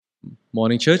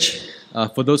Morning, church.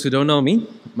 For those who don't know me,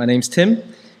 my name's Tim,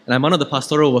 and I'm one of the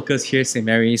pastoral workers here at St.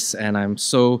 Mary's, and I'm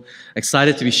so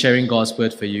excited to be sharing God's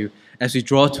word for you as we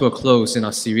draw to a close in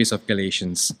our series of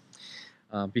Galatians.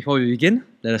 Before we begin,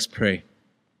 let us pray.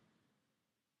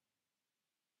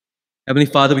 Heavenly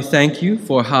Father, we thank you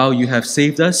for how you have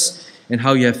saved us and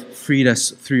how you have freed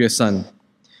us through your Son.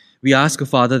 We ask, O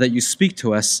Father, that you speak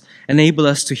to us, enable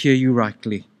us to hear you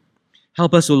rightly.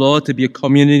 Help us, O Lord, to be a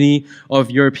community of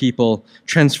your people,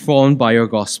 transformed by your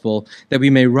gospel, that we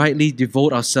may rightly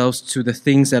devote ourselves to the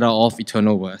things that are of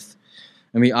eternal worth.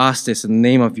 And we ask this in the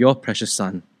name of your precious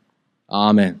Son.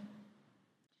 Amen.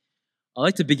 I'd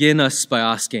like to begin us by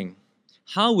asking,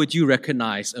 how would you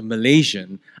recognize a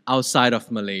Malaysian outside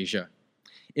of Malaysia?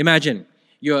 Imagine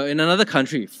you're in another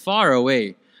country, far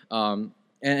away, and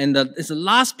it's the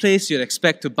last place you'd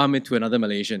expect to bump into another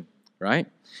Malaysian, right?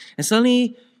 And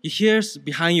suddenly, you hear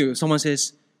behind you, someone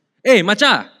says, "Hey,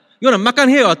 macha, you want to makan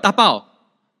here or tapao?"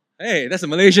 Hey, that's a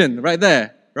Malaysian right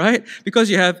there, right? Because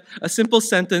you have a simple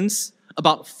sentence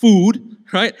about food,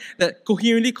 right, that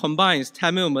coherently combines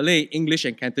Tamil, Malay, English,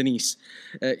 and Cantonese.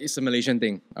 It's a Malaysian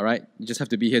thing, all right? You just have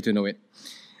to be here to know it.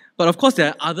 But of course, there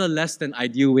are other less than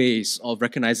ideal ways of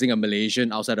recognizing a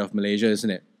Malaysian outside of Malaysia,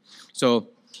 isn't it? So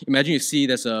imagine you see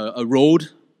there's a road,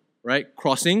 right,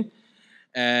 crossing,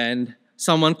 and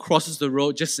someone crosses the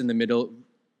road just in the middle,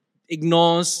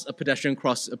 ignores a pedestrian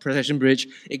bridge,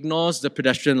 ignores the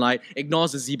pedestrian light,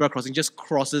 ignores the zebra crossing, just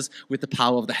crosses with the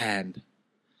power of the hand.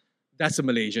 That's a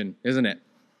Malaysian, isn't it?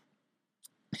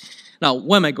 Now,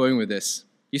 where am I going with this?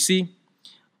 You see,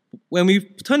 when we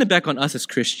turn it back on us as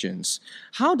Christians,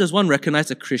 how does one recognize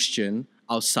a Christian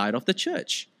outside of the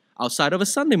church, outside of a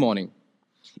Sunday morning?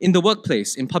 In the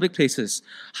workplace, in public places,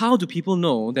 how do people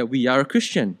know that we are a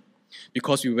Christian?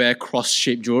 Because we wear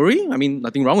cross-shaped jewelry? I mean,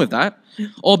 nothing wrong with that.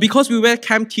 Or because we wear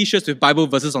camp t-shirts with Bible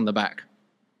verses on the back?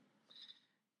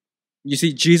 You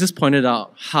see, Jesus pointed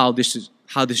out how this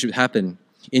should happen.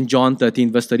 In John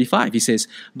 13, verse 35, he says,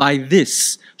 "By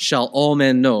this shall all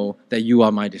men know that you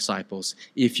are my disciples,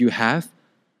 if you have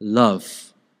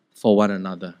love for one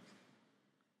another."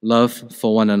 Love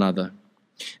for one another.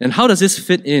 And how does this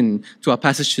fit in to our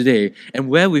passage today and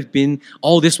where we've been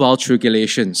all this while through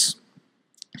Galatians?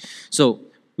 So,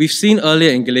 we've seen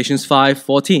earlier in Galatians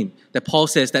 5:14 that Paul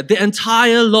says that the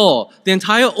entire law, the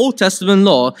entire Old Testament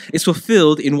law is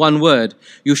fulfilled in one word: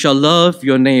 you shall love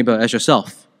your neighbor as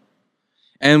yourself.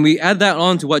 And we add that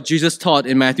on to what Jesus taught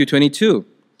in Matthew 22,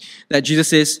 that Jesus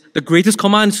says the greatest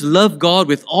command is to love God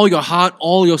with all your heart,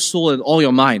 all your soul, and all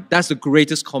your mind. That's the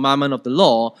greatest commandment of the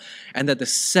law, and that the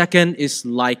second is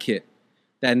like it.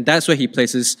 Then that's where he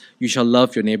places you shall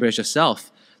love your neighbor as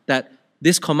yourself. That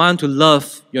this command to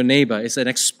love your neighbor is an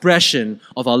expression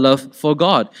of our love for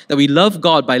God. That we love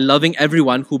God by loving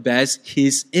everyone who bears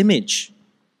his image.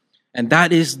 And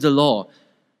that is the law.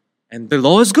 And the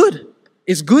law is good.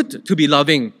 It's good to be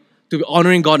loving, to be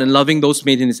honoring God and loving those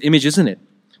made in his image, isn't it?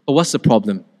 But what's the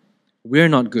problem? We're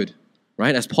not good,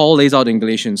 right? As Paul lays out in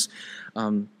Galatians,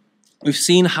 we've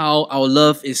seen how our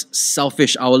love is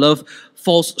selfish. Our love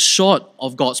falls short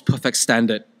of God's perfect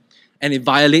standard. And it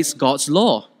violates God's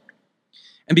law.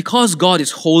 And because God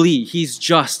is holy, He's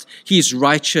just, He is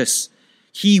righteous,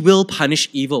 He will punish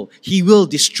evil. He will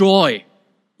destroy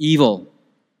evil.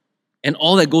 And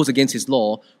all that goes against His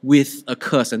law with a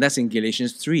curse. And that's in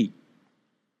Galatians 3.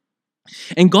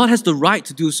 And God has the right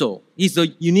to do so. He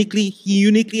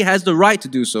uniquely has the right to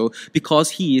do so because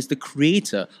He is the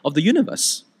creator of the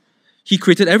universe. He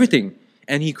created everything.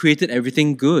 And He created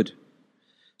everything good.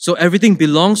 So everything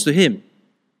belongs to Him.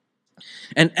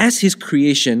 And as His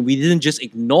creation, we didn't just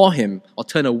ignore Him or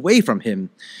turn away from Him,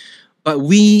 but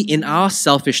we, in our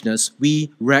selfishness,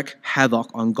 we wreak havoc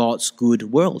on God's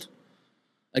good world.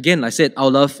 Again, I said, our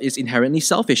love is inherently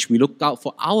selfish. We look out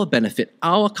for our benefit,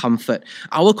 our comfort,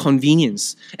 our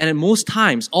convenience. And at most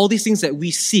times, all these things that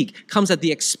we seek comes at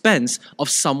the expense of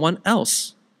someone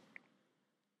else.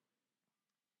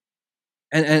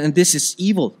 And this is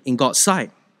evil in God's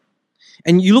sight.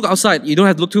 And you look outside, you don't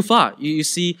have to look too far. You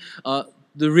see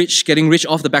the rich getting rich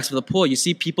off the backs of the poor. You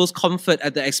see people's comfort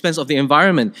at the expense of the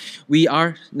environment. We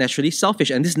are naturally selfish.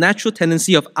 And this natural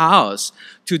tendency of ours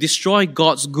to destroy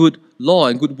God's good law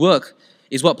and good work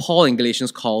is what Paul in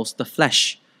Galatians calls the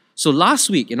flesh. So last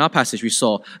week in our passage we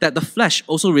saw that the flesh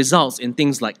also results in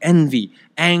things like envy,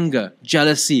 anger,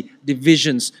 jealousy,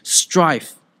 divisions,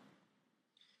 strife.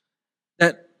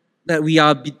 That we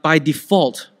are by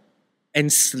default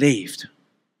enslaved.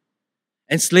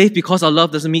 Enslaved because our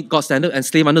love doesn't meet God's standard,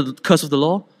 enslaved under the curse of the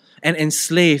law, and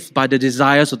enslaved by the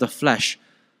desires of the flesh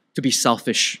to be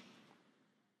selfish.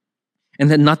 and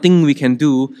that nothing we can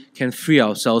do can free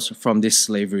ourselves from this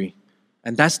slavery.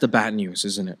 And that's the bad news,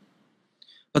 isn't it?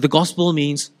 But the gospel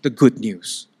means the good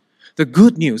news. The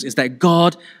good news is that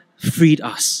God freed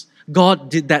us. God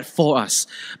did that for us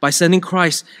by sending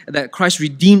Christ, that Christ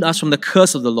redeemed us from the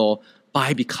curse of the law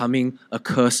by becoming a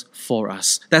curse for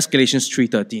us. That's Galatians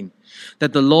 3:13.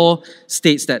 That the law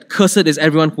states that cursed is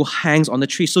everyone who hangs on the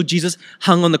tree. So Jesus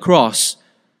hung on the cross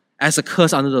as a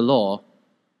curse under the law,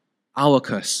 our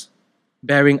curse,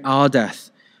 bearing our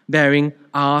death, bearing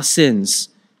our sins,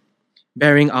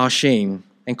 bearing our shame,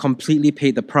 and completely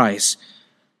paid the price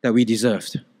that we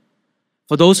deserved.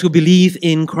 For those who believe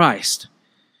in Christ,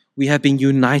 we have been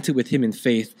united with Him in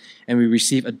faith, and we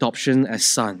receive adoption as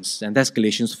sons. And that's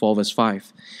Galatians 4 verse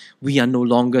 5. We are no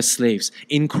longer slaves.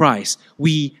 In Christ,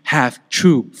 we have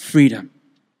true freedom.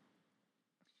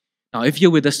 Now, if you're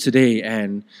with us today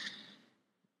and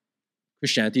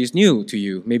Christianity is new to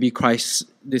you, maybe Christ,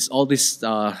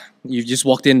 you've just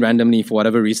walked in randomly for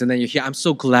whatever reason, and you're here, I'm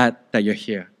so glad that you're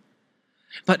here.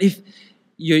 But if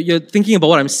you're thinking about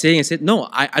what I'm saying and said, no,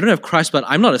 I don't have Christ, but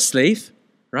I'm not a slave,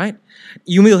 right?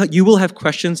 You will have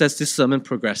questions as this sermon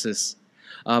progresses.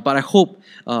 But I hope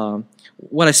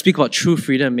what I speak about true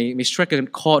freedom may strike a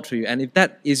chord for you. And if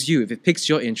that is you, if it piques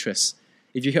your interest,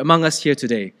 if you're among us here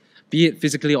today, be it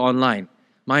physically or online,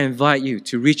 I invite you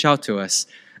to reach out to us.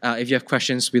 If you have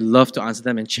questions, we'd love to answer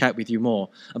them and chat with you more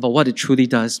about what it truly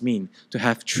does mean to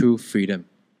have true freedom.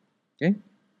 Okay?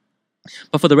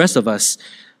 But for the rest of us,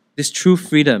 this true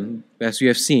freedom, as we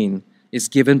have seen, is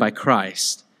given by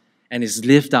Christ and is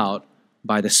lived out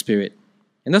by the Spirit.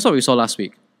 And that's what we saw last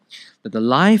week. That the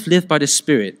life lived by the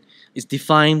Spirit is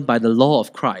defined by the law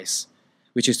of Christ,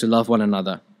 which is to love one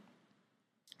another.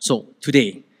 So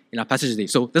today, in our passage today,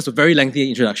 so that's a very lengthy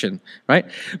introduction, right?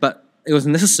 But it was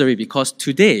necessary because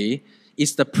today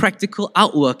is the practical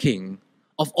outworking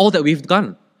of all that we've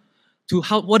done.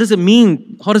 What does it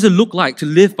mean? How does it look like to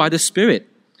live by the Spirit?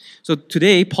 So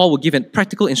today, Paul will give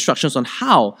practical instructions on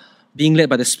how being led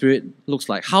by the Spirit looks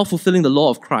like, how fulfilling the law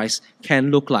of Christ can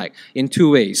look like in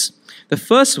two ways. The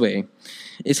first way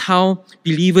is how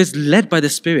believers led by the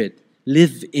Spirit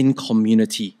live in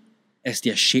community as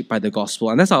they are shaped by the gospel.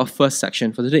 And that's our first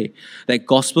section for today. That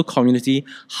gospel community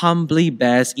humbly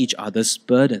bears each other's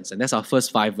burdens. And that's our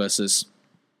first 5 verses.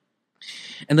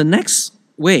 And the next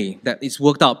way that it's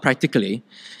worked out practically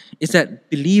is that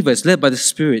believers led by the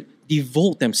Spirit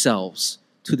devote themselves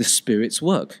to the Spirit's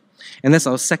work. And that's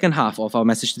our second half of our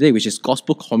message today, which is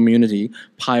gospel community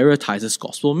prioritizes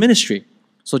gospel ministry.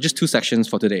 So just 2 sections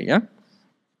for today, yeah?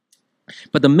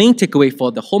 But the main takeaway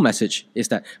for the whole message is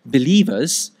that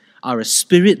believers are a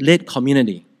Spirit-led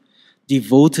community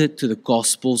devoted to the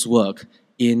gospel's work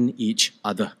in each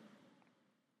other.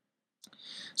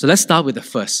 So let's start with the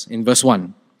first, in verse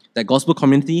 1, that gospel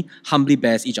community humbly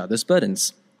bears each other's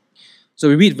burdens. So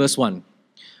we read verse 1.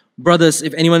 Brothers,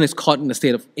 if anyone is caught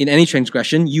in any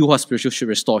transgression, you who are spiritual should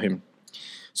restore him.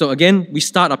 So again, we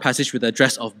start our passage with the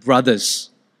address of brothers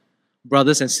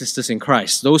and sisters in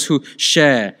Christ, those who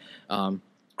share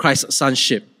Christ's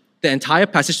sonship. The entire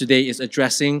passage today is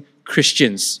addressing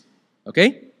Christians.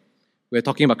 Okay? We're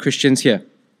talking about Christians here.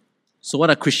 So what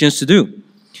are Christians to do?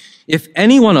 If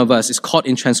any one of us is caught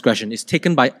in transgression, is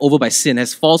taken over by sin,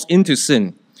 falls into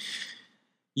sin,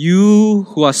 you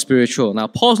who are spiritual. Now,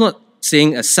 Paul's not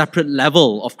saying a separate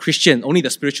level of Christian, only the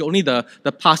spiritual, only the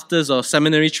pastors or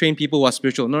seminary-trained people who are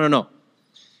spiritual. No.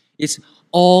 It's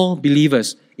all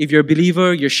believers. If you're a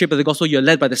believer, you're shaped by the gospel, you're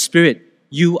led by the Spirit,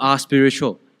 you are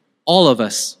spiritual. All of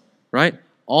us, right?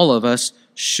 All of us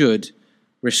should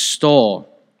restore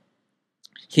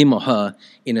him or her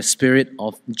in a spirit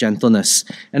of gentleness.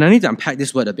 And I need to unpack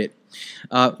this word a bit.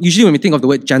 Usually when we think of the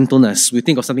word gentleness, we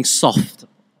think of something soft,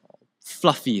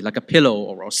 fluffy, like a pillow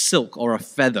or a silk or a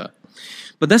feather.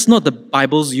 But that's not the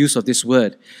Bible's use of this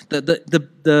word.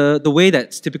 The way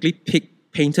that's typically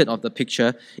painted of the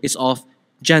picture is of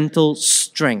gentle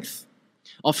strength,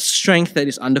 of strength that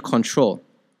is under control.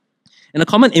 And a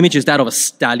common image is that of a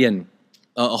stallion,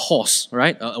 a horse,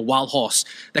 right? A wild horse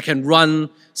that can run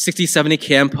 60, 70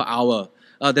 km per hour.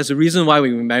 There's a reason why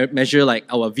we measure like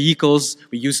our vehicles,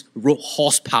 we use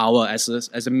horsepower as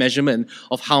a measurement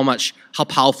of how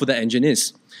powerful the engine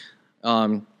is.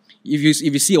 If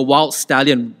you see a wild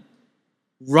stallion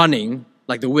running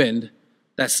like the wind,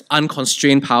 that's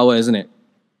unconstrained power, isn't it?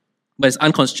 But it's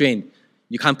unconstrained.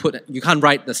 You can't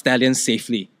ride the stallion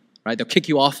safely, right? They'll kick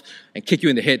you off and kick you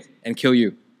in the head and kill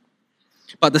you.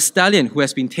 But the stallion who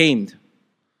has been tamed,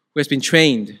 who has been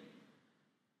trained,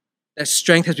 that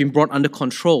strength has been brought under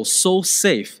control, so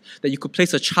safe that you could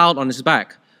place a child on his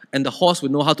back and the horse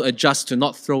would know how to adjust to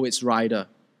not throw its rider.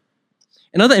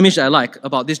 Another image that I like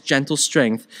about this gentle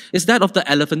strength is that of the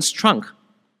elephant's trunk.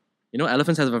 You know,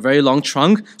 elephants have a very long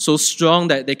trunk, so strong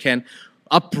that they can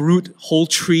uproot whole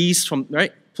trees from,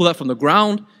 right, pull out from the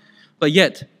ground. But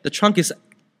yet, the trunk is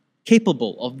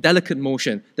capable of delicate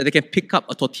motion that they can pick up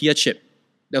a tortilla chip.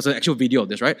 There's an actual video of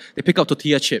this, right? They pick up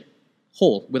tortilla chip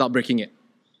whole without breaking it.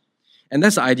 And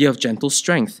that's the idea of gentle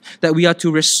strength, that we are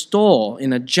to restore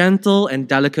in a gentle and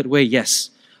delicate way, yes,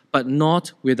 but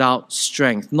not without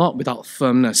strength, not without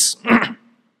firmness.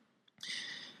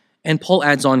 And Paul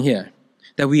adds on here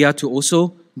that we are to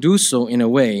also do so in a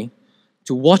way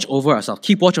to watch over ourselves.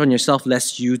 Keep watch on yourself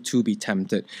lest you too be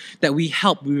tempted. That we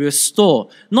help, we restore,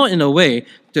 not in a way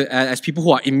as people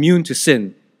who are immune to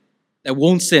sin, that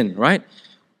won't sin, right?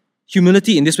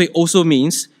 Humility in this way also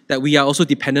means that we are also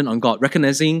dependent on God,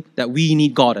 recognizing that we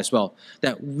need God as well,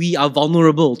 that we are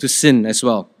vulnerable to sin as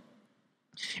well.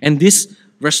 And this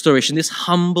restoration, this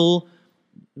humble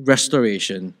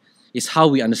restoration, is how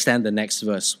we understand the next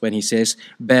verse when he says,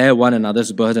 bear one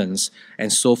another's burdens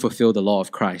and so fulfill the law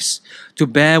of Christ. To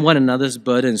bear one another's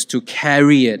burdens, to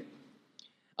carry it,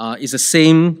 is the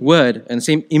same word and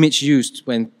same image used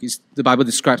when the Bible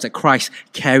describes that Christ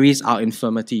carries our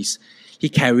infirmities. He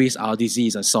carries our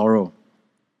disease and sorrow.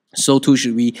 So too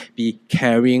should we be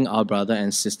carrying our brother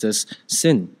and sister's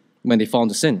sin when they fall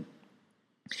into sin.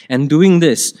 And doing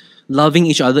this, loving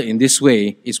each other in this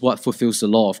way, is what fulfills the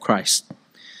law of Christ.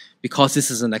 Because this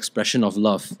is an expression of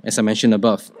love, as I mentioned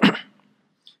above.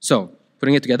 So,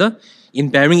 putting it together, in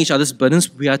bearing each other's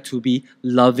burdens, we are to be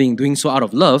loving, doing so out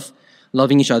of love,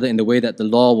 loving each other in the way that the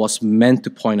law was meant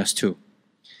to point us to.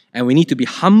 And we need to be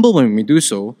humble when we do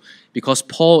so, because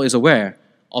Paul is aware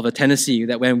of a tendency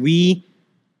that when we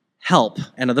help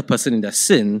another person in their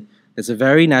sin, there's a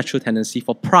very natural tendency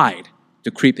for pride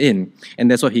to creep in. And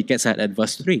that's what he gets at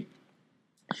verse 3.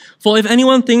 For if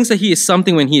anyone thinks that he is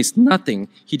something when he is nothing,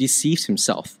 he deceives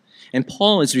himself. And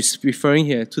Paul is referring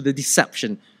here to the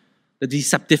deception, the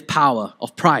deceptive power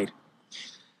of pride.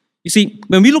 You see,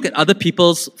 when we look at other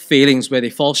people's failings where they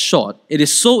fall short, it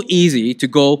is so easy to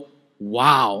go,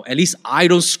 wow, at least I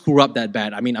don't screw up that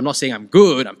bad. I mean, I'm not saying I'm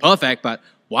good, I'm perfect, but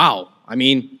wow, I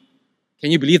mean, can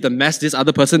you believe the mess this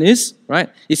other person is, right?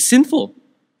 It's sinful,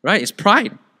 right? It's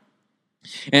pride.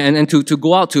 And to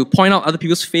go out to point out other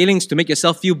people's failings to make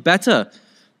yourself feel better.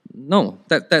 No,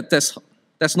 that's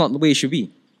not the way it should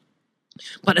be.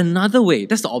 But another way,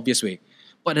 that's the obvious way,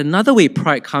 but another way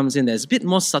pride comes in that's a bit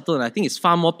more subtle and I think it's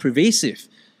far more pervasive,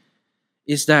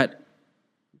 is that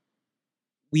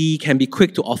we can be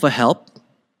quick to offer help,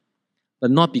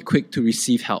 but not be quick to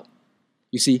receive help.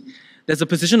 You see, there's a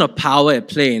position of power at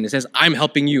play and it says, I'm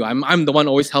helping you, I'm the one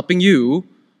always helping you,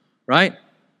 right?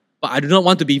 But I do not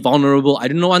want to be vulnerable. I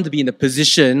do not want to be in a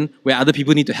position where other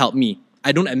people need to help me.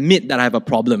 I don't admit that I have a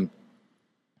problem.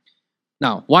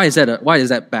 Now, why is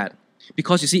that bad?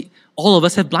 Because you see, all of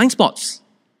us have blind spots.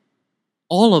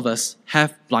 All of us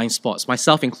have blind spots,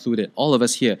 myself included, all of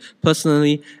us here,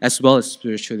 personally as well as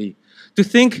spiritually. To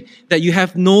think that you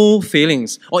have no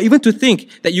failings, or even to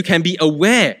think that you can be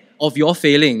aware of your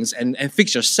failings and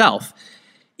fix yourself,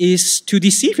 is to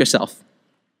deceive yourself.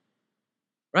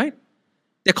 Right?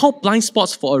 They're called blind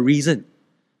spots for a reason,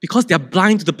 because they're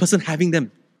blind to the person having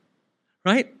them,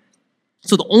 right?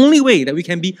 So the only way that we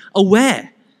can be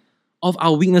aware of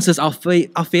our weaknesses, our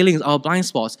failings, our blind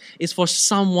spots, is for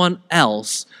someone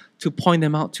else to point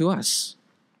them out to us.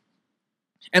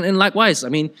 And likewise, I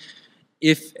mean,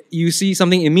 if you see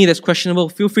something in me that's questionable,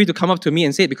 feel free to come up to me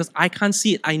and say it, because I can't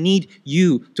see it. I need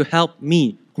you to help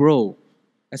me grow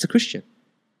as a Christian,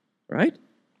 right?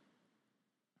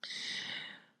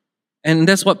 And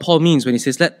that's what Paul means when he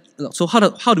says, so how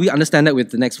do we understand that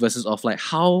with the next verses of like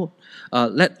how,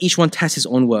 let each one test his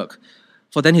own work,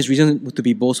 for then his reason to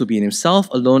be boast will be in himself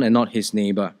alone and not his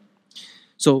neighbor.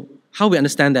 So how we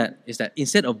understand that is that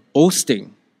instead of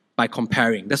boasting by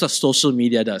comparing, that's what social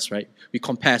media does, right? We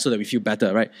compare so that we feel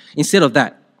better, right? Instead of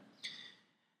that,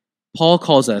 Paul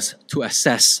calls us to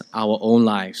assess our own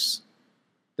lives.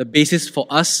 The basis for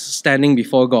us standing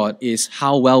before God is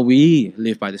how well we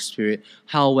live by the Spirit,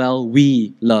 how well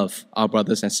we love our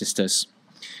brothers and sisters.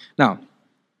 Now,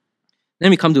 then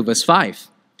we come to verse 5.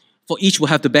 For each will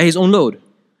have to bear his own load.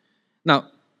 Now,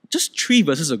 just 3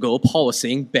 verses ago, Paul was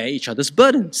saying, bear each other's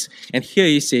burdens. And here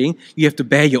he's saying, you have to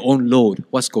bear your own load.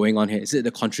 What's going on here? Is it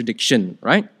the contradiction,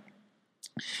 right?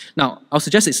 Now, I'll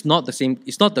suggest it's not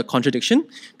the contradiction,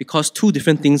 because 2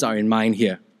 different things are in mind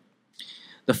here.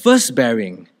 The first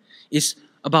bearing is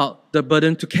about the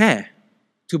burden to care,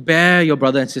 to bear your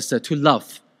brother and sister, to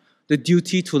love, the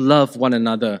duty to love one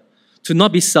another, to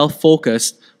not be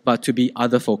self-focused, but to be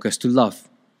other-focused, to love.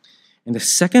 And the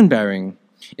second bearing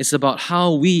It's about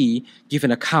how we give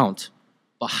an account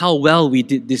about how well we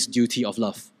did this duty of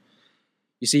love.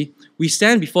 You see, we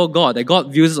stand before God, that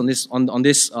God views us on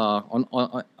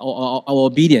our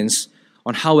obedience,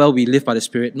 on how well we live by the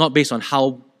Spirit, not based on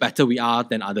how better we are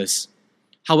than others.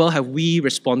 How well have we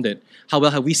responded? How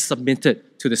well have we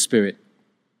submitted to the Spirit?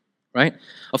 Right?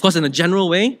 Of course, in a general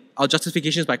way, our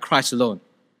justification is by Christ alone.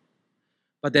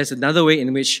 But there's another way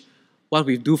in which what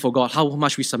we do for God, how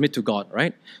much we submit to God,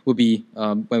 right, will be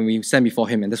when we stand before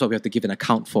Him, and that's what we have to give an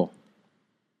account for.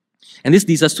 And this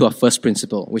leads us to our first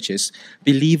principle, which is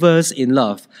believers in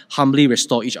love humbly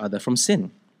restore each other from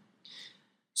sin.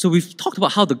 So we've talked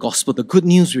about how the gospel, the good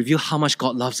news, reveal how much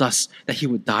God loves us, that He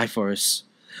would die for us.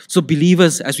 So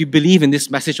believers, as we believe in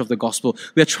this message of the gospel,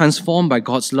 we are transformed by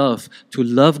God's love to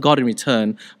love God in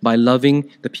return by loving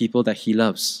the people that He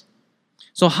loves.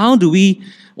 So what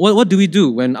do we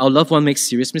do when our loved one makes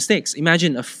serious mistakes?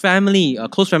 Imagine a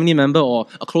close family member or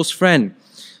a close friend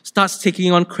starts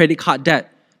taking on credit card debt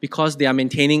because they are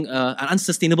maintaining an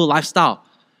unsustainable lifestyle.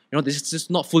 They're just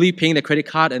not fully paying their credit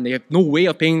card, and they have no way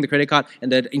of paying the credit card,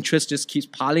 and the interest just keeps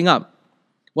piling up.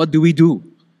 What do we do?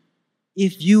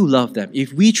 If you love them,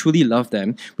 if we truly love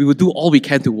them, we will do all we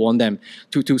can to warn them,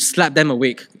 to slap them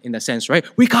awake in that sense, right?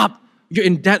 Wake up! You're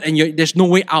in debt and there's no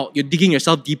way out. You're digging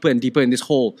yourself deeper and deeper in this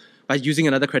hole by using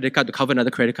another credit card to cover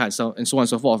another credit card, and so on and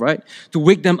so forth, right? To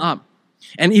wake them up.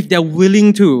 And if they're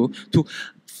willing to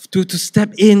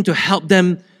step in to help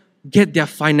them get their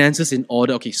finances in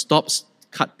order, okay, stop,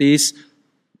 cut this,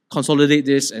 consolidate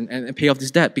this, and pay off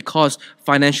this debt, because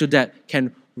financial debt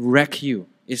can wreck you.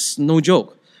 It's no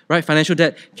joke, right? Financial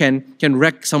debt can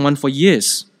wreck someone for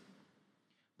years.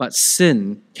 But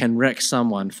sin can wreck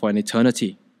someone for an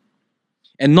eternity.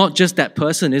 And not just that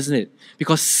person, isn't it?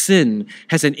 Because sin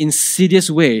has an insidious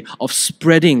way of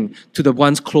spreading to the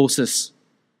ones closest.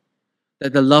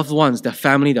 That the loved ones, their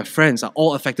family, their friends are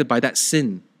all affected by that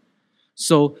sin.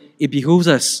 So it behooves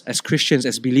us as Christians,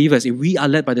 as believers, if we are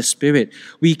led by the Spirit,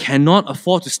 we cannot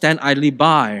afford to stand idly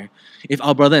by if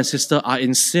our brother and sister are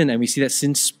in sin and we see that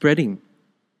sin spreading.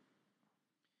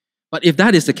 But if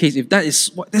that is the case,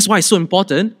 that's why it's so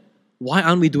important, why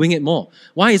aren't we doing it more?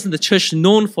 Why isn't the church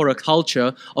known for a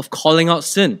culture of calling out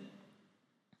sin?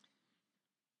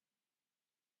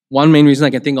 One main reason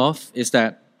I can think of is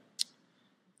that,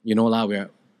 we're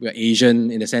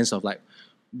Asian in the sense of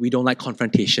we don't like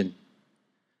confrontation.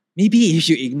 Maybe if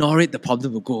you ignore it, the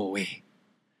problem will go away.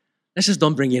 Let's just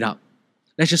don't bring it up.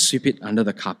 Let's just sweep it under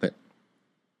the carpet.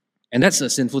 And that's a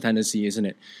sinful tendency, isn't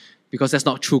it? Because that's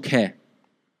not true care.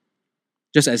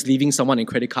 Just as leaving someone in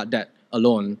credit card debt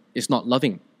alone is not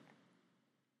loving.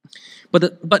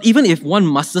 But even if one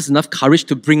musters enough courage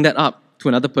to bring that up to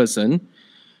another person,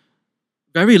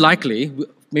 very likely,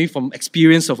 maybe from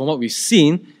experience or from what we've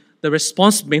seen, the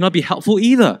response may not be helpful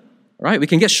either. Right? We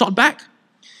can get shot back.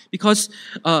 Because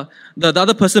the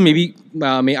other person may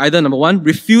either, number one,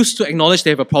 refuse to acknowledge they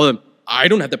have a problem. I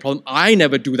don't have the problem. I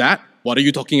never do that. What are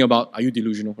you talking about? Are you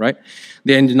delusional, right?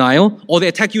 They're in denial, or they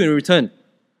attack you in return.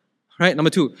 Right? Number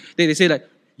two, they say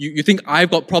you think I've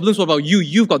got problems, what about you?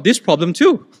 You've got this problem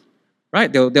too.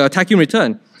 Right? They'll attack you in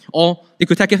return. Or they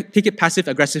could take it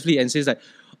passive-aggressively and say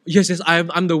yes,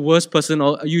 I'm the worst person,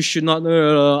 or you should not,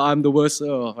 I'm the worst,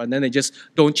 and then they just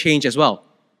don't change as well.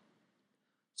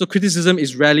 So criticism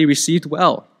is rarely received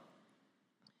well.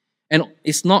 And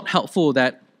it's not helpful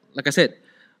that, like I said,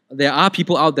 there are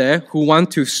people out there who want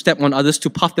to step on others to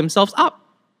puff themselves up.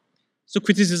 So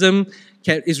criticism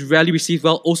is rarely received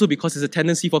well, also because there's a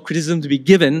tendency for criticism to be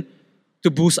given to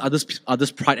boost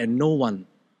others' pride, and no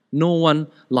one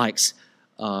likes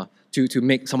to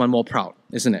make someone more proud,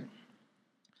 isn't it?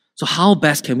 So how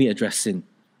best can we address sin?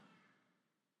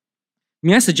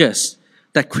 May I suggest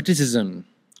that criticism,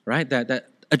 right, that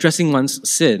addressing one's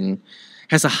sin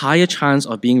has a higher chance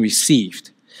of being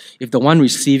received if the one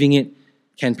receiving it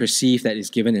can perceive that it's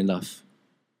given in love.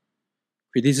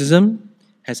 Criticism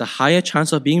has a higher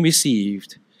chance of being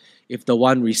received if the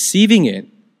one receiving it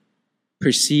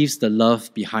perceives the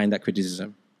love behind that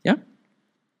criticism. Yeah?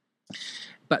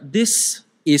 But this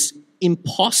is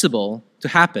impossible to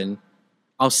happen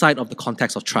outside of the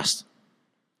context of trust,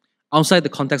 outside the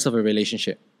context of a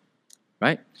relationship,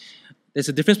 right? There's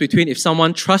a difference between if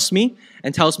someone trusts me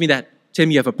and tells me that,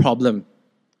 Tim, you have a problem,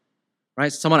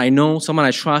 right? Someone I know, someone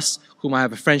I trust, whom I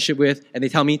have a friendship with, and they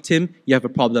tell me, Tim, you have a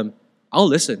problem. I'll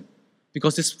listen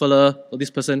because this fella or this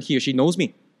person, he or she knows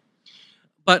me.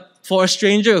 But for a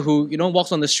stranger who,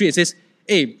 walks on the street and says,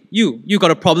 hey, you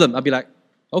got a problem, I'll be like,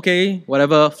 okay,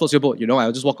 whatever floats your boat,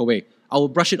 I'll just walk away. I will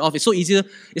brush it off. It's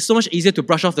so much easier to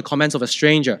brush off the comments of a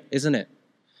stranger, isn't it?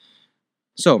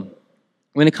 So,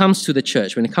 when it comes to the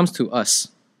church, when it comes to us,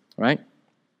 right?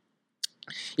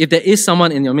 If there is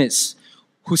someone in your midst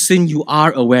whose sin you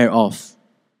are aware of,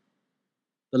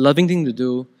 the loving thing to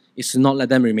do is to not let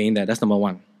them remain there. That's number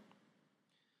one.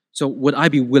 So would I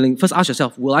be willing, first ask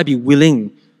yourself, will I be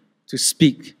willing to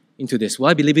speak into this? Will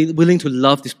I be willing to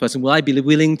love this person? Will I be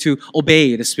willing to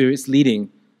obey the Spirit's leading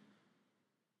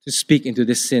to speak into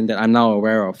this sin that I'm now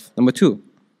aware of? Number two,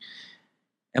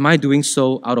 am I doing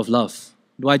so out of love?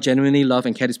 Do I genuinely love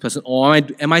and care this person, or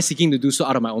am I seeking to do so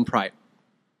out of my own pride?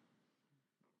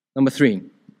 Number three,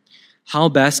 how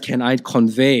best can I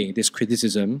convey this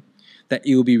criticism that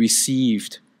it will be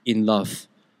received in love?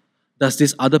 Does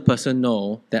this other person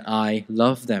know that I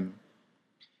love them?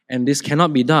 And this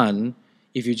cannot be done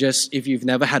if you've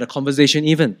never had a conversation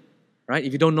even, right?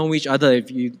 If you don't know each other,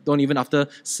 if you don't even after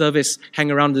service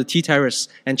hang around the tea terrace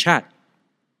and chat.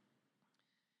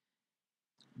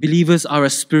 Believers are a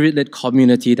spirit-led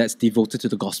community that's devoted to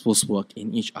the gospel's work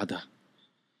in each other.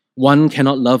 One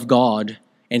cannot love God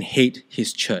and hate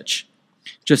his church,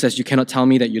 just as you cannot tell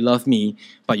me that you love me,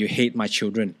 but you hate my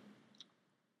children.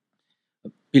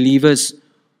 Believers,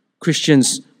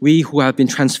 Christians, we who have been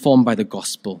transformed by the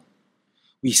gospel,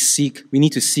 we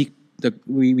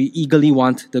eagerly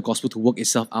want the gospel to work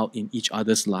itself out in each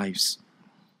other's lives.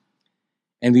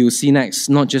 And we will see next,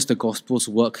 not just the gospel's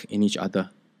work in each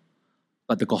other,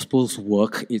 but the gospel's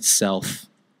work itself.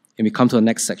 And we come to the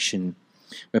next section,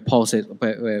 where Paul says,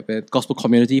 where gospel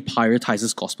community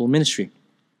prioritizes gospel ministry.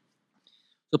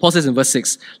 So Paul says in verse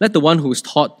 6, let the one who is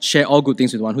taught share all good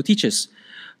things with the one who teaches.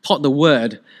 Taught the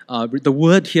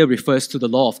word here refers to the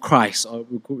law of Christ, or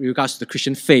with regards to the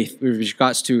Christian faith, with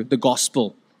regards to the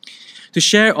gospel. To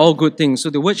share all good things. So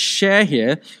the word share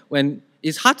here, when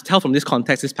it's hard to tell from this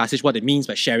context, this passage, what it means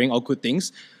by sharing all good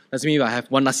things. Doesn't mean if I have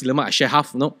one nasi lemak, I share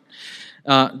half. No.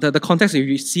 The context, if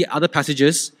you see other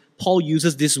passages, Paul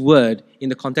uses this word in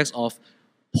the context of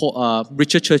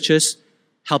richer churches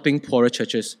helping poorer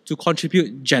churches to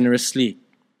contribute generously.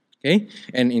 Okay?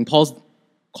 And in Paul's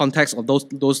context of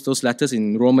those letters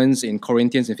in Romans, in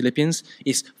Corinthians, in Philippians,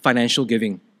 is financial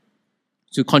giving.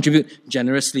 To contribute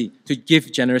generously, to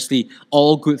give generously,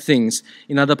 all good things.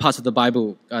 In other parts of the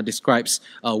Bible describes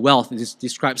wealth, it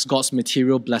describes God's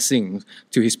material blessing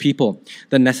to his people,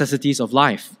 the necessities of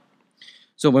life.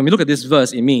 So when we look at this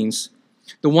verse, it means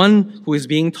the one who is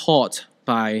being taught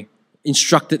by,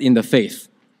 instructed in the faith,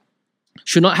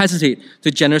 should not hesitate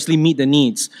to generously meet the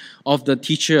needs of the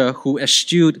teacher who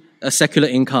eschewed a secular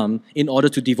income in order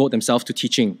to devote themselves to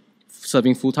teaching,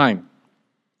 serving full-time.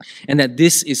 And that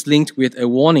this is linked with a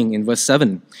warning in verse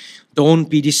 7. Don't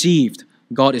be deceived.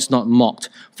 God is not mocked.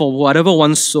 For whatever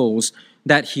one sows,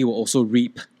 that he will also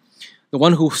reap. The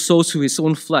one who sows to his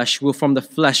own flesh will from the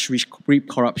flesh reap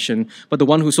corruption, but the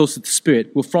one who sows to the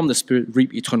Spirit will from the Spirit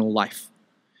reap eternal life.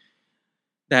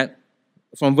 That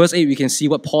from verse 8, we can see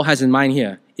what Paul has in mind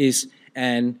here is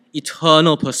an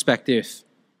eternal perspective.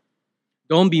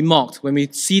 Don't be mocked. When we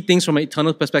see things from an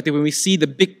eternal perspective, when we see the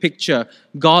big picture,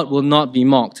 God will not be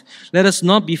mocked. Let us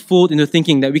not be fooled into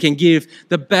thinking that we can give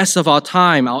the best of our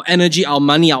time, our energy, our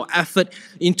money, our effort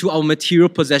into our material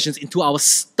possessions, into our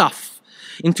stuff,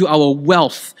 into our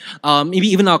wealth, maybe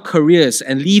even our careers,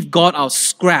 and leave God our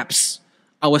scraps,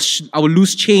 our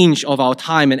loose change of our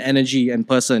time and energy and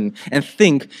person, and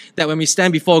think that when we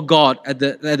stand before God at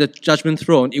the judgment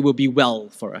throne, it will be well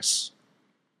for us.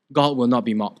 God will not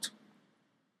be mocked.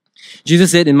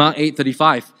 Jesus said in Mark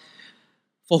 8:35,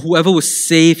 for whoever will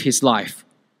save his life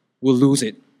will lose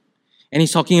it. And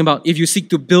he's talking about if you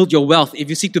seek to build your wealth, if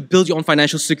you seek to build your own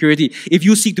financial security, if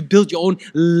you seek to build your own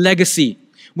legacy,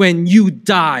 when you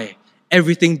die,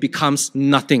 everything becomes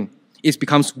nothing. It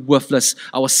becomes worthless.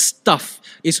 Our stuff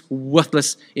is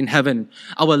worthless in heaven.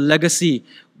 Our legacy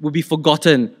will be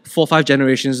forgotten 4 or 5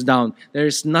 generations down. There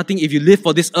is nothing, if you live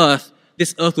for this earth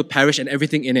will perish and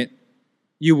everything in it.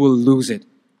 You will lose it.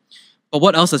 But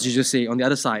what else does Jesus say on the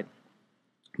other side?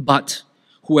 But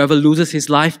whoever loses his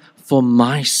life for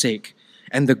my sake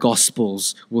and the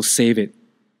gospel's will save it.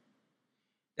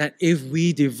 That if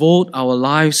we devote our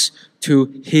lives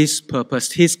to his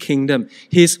purpose, his kingdom,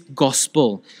 his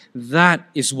gospel, that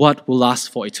is what will last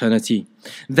for eternity.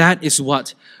 That is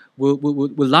what will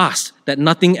last. That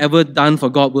nothing ever done for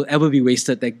God will ever be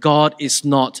wasted. That God is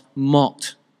not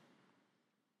mocked.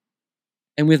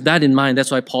 And with that in mind, that's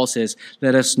why Paul says,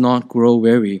 let us not grow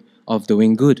weary of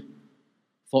doing good.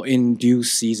 For in due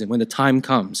season, when the time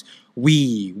comes,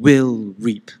 we will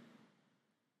reap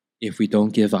if we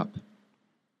don't give up.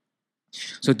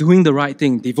 So doing the right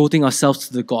thing, devoting ourselves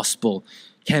to the gospel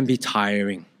can be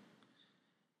tiring.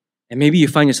 And maybe you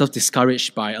find yourself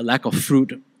discouraged by a lack of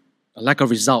fruit, a lack of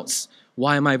results.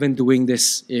 Why am I even doing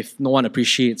this if no one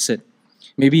appreciates it?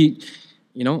 Maybe,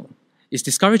 it's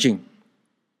discouraging.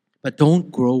 But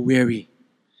don't grow weary,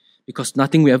 because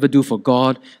nothing we ever do for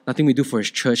God, nothing we do for His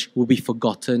church will be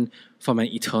forgotten from an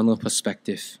eternal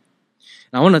perspective.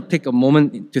 And I want to take a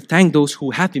moment to thank those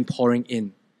who have been pouring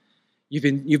in.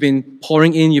 You've been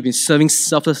pouring in, you've been serving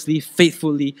selflessly,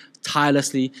 faithfully,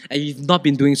 tirelessly, and you've not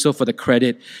been doing so for the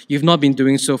credit. You've not been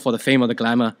doing so for the fame or the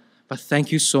glamour. But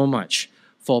thank you so much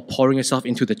for pouring yourself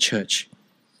into the church.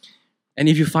 And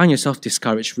if you find yourself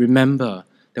discouraged, remember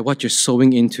that what you're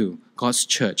sowing into, God's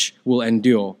church, will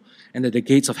endure, and that the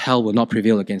gates of hell will not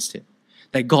prevail against it.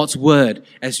 That God's word,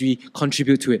 as we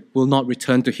contribute to it, will not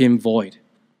return to Him void.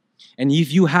 And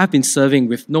if you have been serving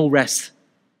with no rest,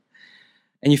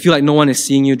 and you feel like no one is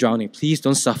seeing you drowning, please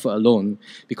don't suffer alone,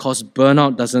 because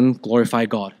burnout doesn't glorify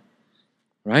God.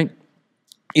 Right?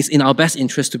 It's in our best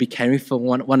interest to be caring for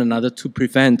one another to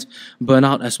prevent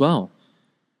burnout as well.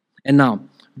 And now,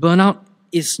 burnout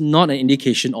is not an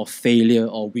indication of failure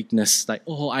or weakness, like,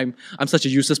 oh, I'm such a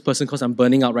useless person because I'm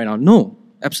burning out right now. No,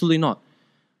 absolutely not.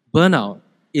 Burnout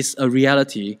is a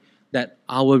reality that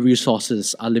our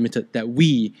resources are limited, that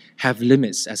we have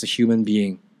limits as a human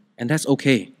being, and that's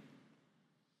okay.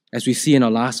 As we see in our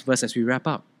last verse as we wrap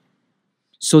up.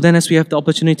 So then, as we have the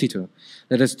opportunity to,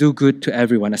 let us do good to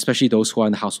everyone, especially those who are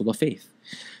in the household of faith.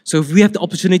 So if we have the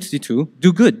opportunity to,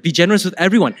 do good, be generous with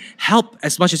everyone, help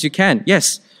as much as you can,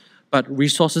 yes, but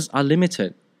resources are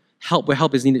limited. Help where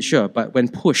help is needed, sure, but when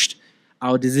pushed,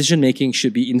 our decision-making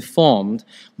should be informed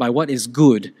by what is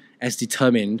good as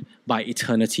determined by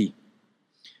eternity.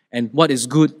 And what is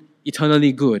good,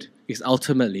 eternally good, is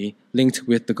ultimately linked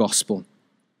with the gospel.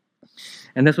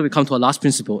 And that's where we come to our last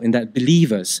principle, in that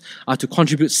believers are to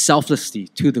contribute selflessly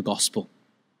to the gospel.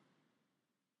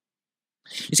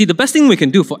 You see, the best thing we can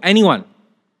do for anyone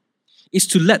is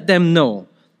to let them know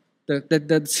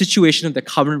the situation of the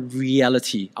current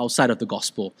reality outside of the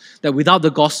gospel. That without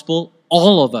the gospel,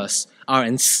 all of us are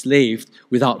enslaved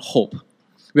without hope.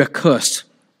 We are cursed.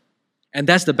 And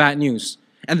that's the bad news.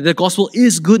 And the gospel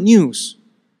is good news.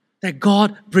 That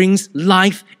God brings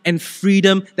life and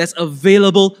freedom that's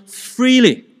available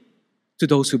freely to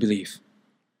those who believe.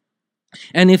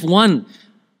 And if one,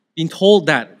 being told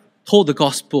the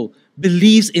gospel,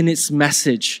 believes in its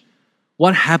message,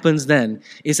 what happens then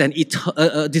is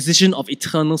a decision of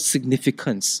eternal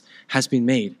significance has been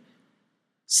made.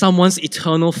 Someone's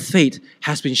eternal fate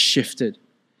has been shifted.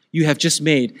 You have just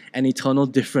made an eternal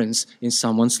difference in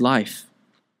someone's life.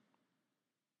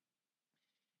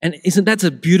 And isn't that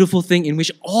a beautiful thing in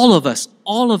which all of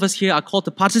us here are called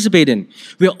to participate in?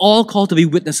 We are all called to be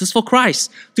witnesses for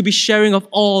Christ, to be sharing of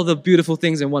all the beautiful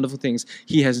things and wonderful things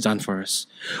He has done for us.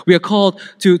 We are called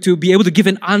to be able to give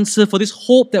an answer for this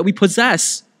hope that we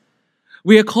possess.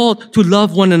 We are called to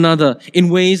love one another in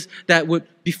ways that would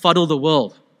befuddle the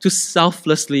world, to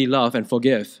selflessly love and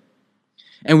forgive.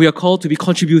 And we are called to be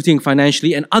contributing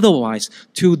financially and otherwise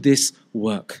to this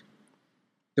work,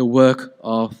 the work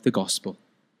of the gospel.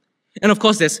 And of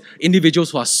course, there's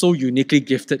individuals who are so uniquely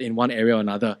gifted in one area or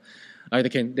another.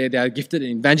 They are gifted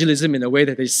in evangelism in a way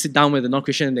that they sit down with a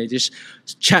non-Christian and they just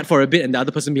chat for a bit and the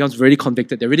other person becomes really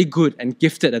convicted. They're really good and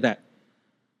gifted at that.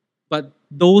 But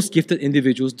those gifted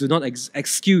individuals do not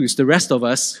excuse the rest of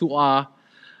us who are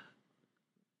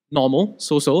normal,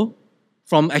 so-so,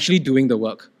 from actually doing the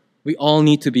work. We all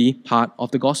need to be part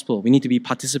of the gospel. We need to be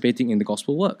participating in the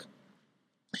gospel work.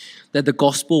 That the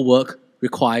gospel work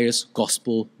requires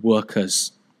gospel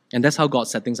workers. And that's how God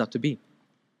set things up to be.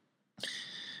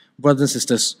 Brothers and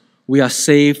sisters, we are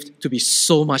saved to be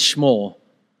so much more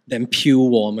than pew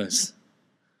warmers.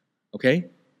 Okay?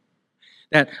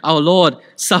 That our Lord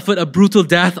suffered a brutal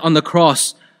death on the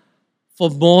cross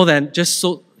for more than just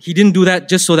so, He didn't do that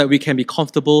just so that we can be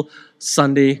comfortable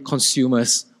Sunday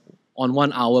consumers on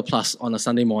 1 hour plus on a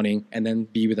Sunday morning and then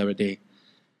be with our day.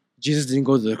 Jesus didn't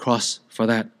go to the cross for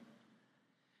that.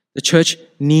 The church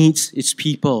needs its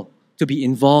people to be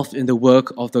involved in the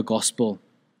work of the gospel.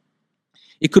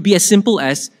 It could be as simple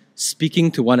as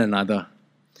speaking to one another,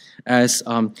 as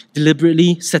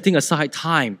deliberately setting aside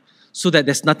time so that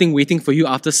there's nothing waiting for you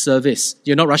after service.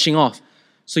 You're not rushing off.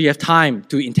 So you have time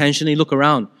to intentionally look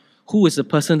around. Who is the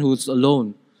person who's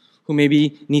alone, who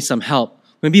maybe needs some help?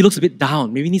 Maybe he looks a bit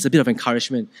down. Maybe needs a bit of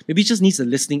encouragement. Maybe he just needs a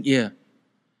listening ear.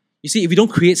 You see, if we don't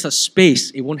create such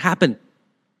space, it won't happen.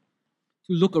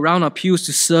 To look around our pews,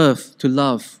 to serve, to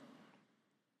love.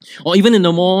 Or even in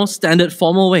a more standard,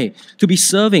 formal way, to be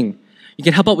serving. You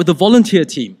can help out with the volunteer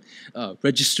team,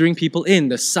 registering people in,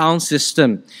 the sound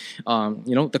system,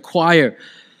 the choir.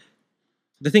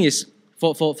 The thing is,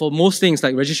 for most things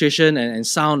like registration and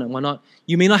sound and whatnot,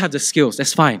 you may not have the skills,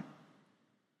 that's fine.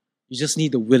 You just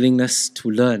need the willingness to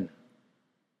learn.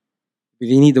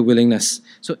 We need the willingness.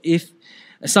 So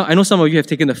I know some of you have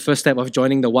taken the first step of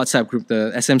joining the WhatsApp group,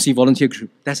 the SMC volunteer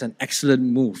group. That's an excellent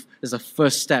move. There's a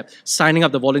first step. Signing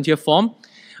up the volunteer form,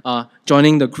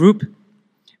 joining the group.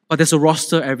 But there's a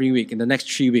roster every week in the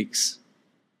next 3 weeks.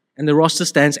 And the roster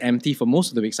stands empty for most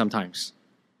of the week sometimes.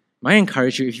 Might I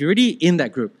encourage you, if you're already in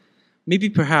that group, maybe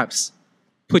perhaps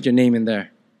put your name in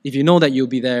there. If you know that you'll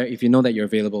be there, if you know that you're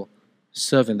available,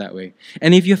 serve in that way.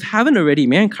 And if you haven't already,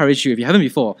 may I encourage you, if you haven't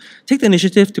before, take the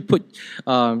initiative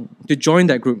to join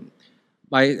that group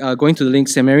by going to the link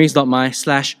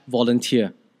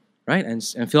stmarys.my/volunteer, right? And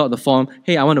fill out the form.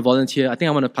 Hey, I want to volunteer. I think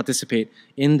I want to participate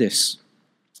in this.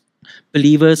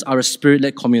 Believers are a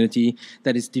spirit-led community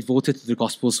that is devoted to the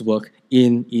gospel's work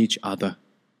in each other.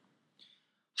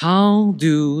 How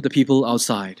do the people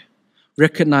outside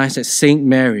recognize that St.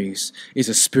 Mary's is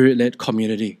a spirit-led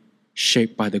community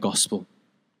shaped by the gospel?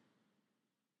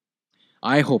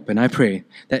 I hope and I pray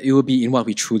that it will be in what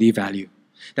we truly value,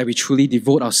 that we truly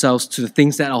devote ourselves to the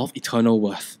things that are of eternal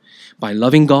worth by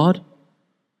loving God,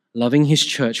 loving His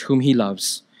church whom He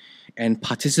loves, and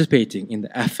participating in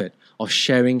the effort of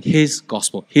sharing His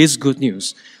gospel, His good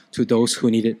news to those who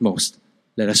need it most.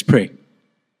 Let us pray.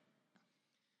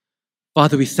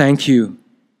 Father, we thank You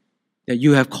that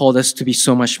You have called us to be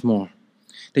so much more,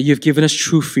 that You have given us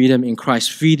true freedom in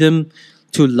Christ, freedom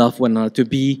to love one another, to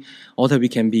be all that we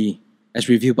can be as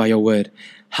revealed by Your word.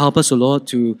 Help us, O Lord,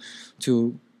 to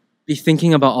be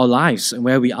thinking about our lives and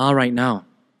where we are right now.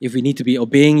 If we need to be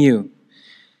obeying You,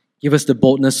 give us the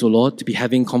boldness, O Lord, to be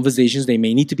having conversations they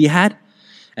may need to be had.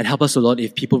 And help us, O Lord,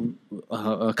 if people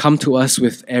come to us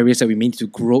with areas that we may need to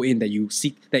grow in, that you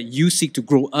seek to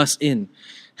grow us in.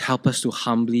 Help us to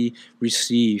humbly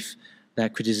receive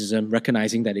that criticism,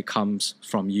 recognizing that it comes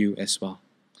from You as well.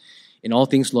 In all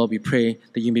things, Lord, we pray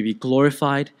that You may be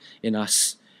glorified in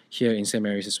us here in St.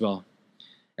 Mary's as well,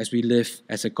 as we live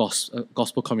as a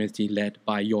gospel community led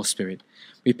by Your Spirit.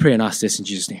 We pray and ask this in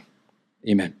Jesus' name.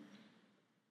 Amen.